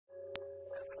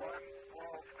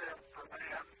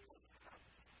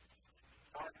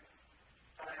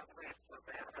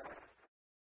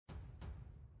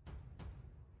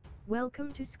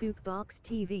Welcome to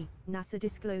ScoopBoxTv, NASA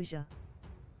Disclosure.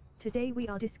 Today we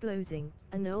are disclosing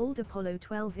an old Apollo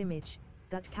 12 image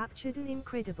that captured an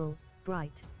incredible,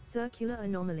 bright, circular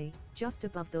anomaly just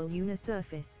above the lunar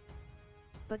surface.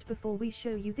 But before we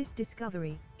show you this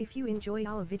discovery, if you enjoy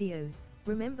our videos,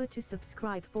 remember to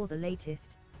subscribe for the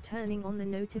latest, turning on the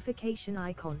notification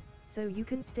icon, so you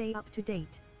can stay up to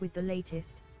date with the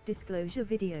latest disclosure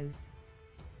videos.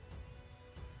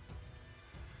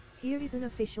 Here is an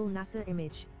official NASA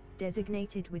image,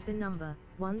 designated with the number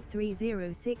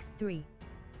 13063.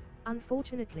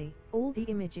 Unfortunately, all the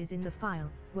images in the file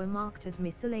were marked as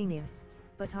miscellaneous,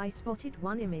 but I spotted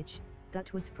one image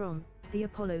that was from the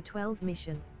Apollo 12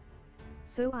 mission.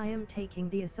 So I am taking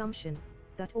the assumption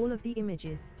that all of the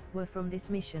images were from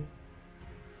this mission.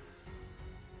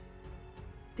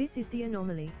 This is the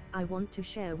anomaly I want to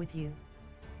share with you.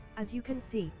 As you can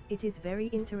see, it is very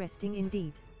interesting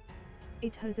indeed.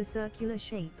 It has a circular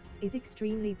shape, is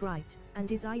extremely bright,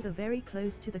 and is either very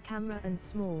close to the camera and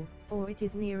small, or it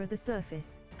is nearer the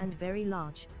surface, and very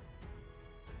large.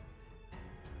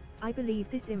 I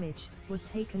believe this image was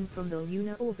taken from the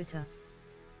lunar orbiter.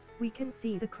 We can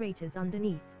see the craters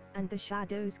underneath, and the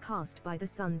shadows cast by the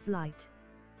sun's light.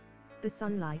 The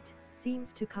sunlight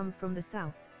seems to come from the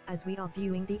south, as we are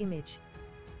viewing the image.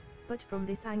 But from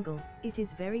this angle, it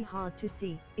is very hard to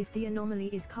see if the anomaly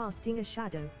is casting a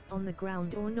shadow on the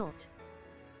ground or not.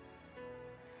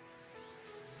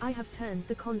 I have turned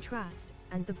the contrast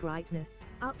and the brightness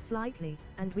up slightly,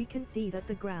 and we can see that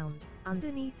the ground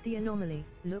underneath the anomaly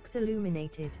looks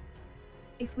illuminated.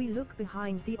 If we look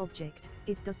behind the object,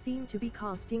 it does seem to be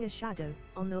casting a shadow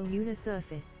on the lunar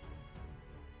surface.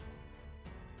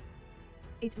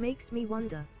 It makes me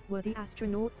wonder, were the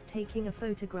astronauts taking a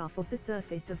photograph of the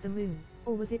surface of the moon,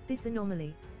 or was it this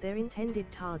anomaly their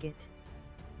intended target?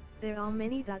 There are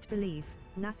many that believe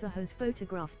NASA has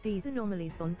photographed these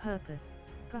anomalies on purpose,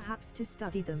 perhaps to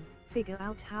study them, figure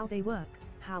out how they work,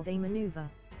 how they maneuver.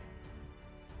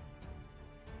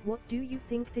 What do you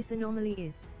think this anomaly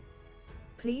is?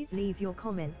 Please leave your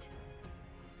comment.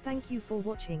 Thank you for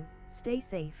watching, stay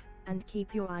safe, and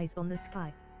keep your eyes on the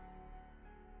sky.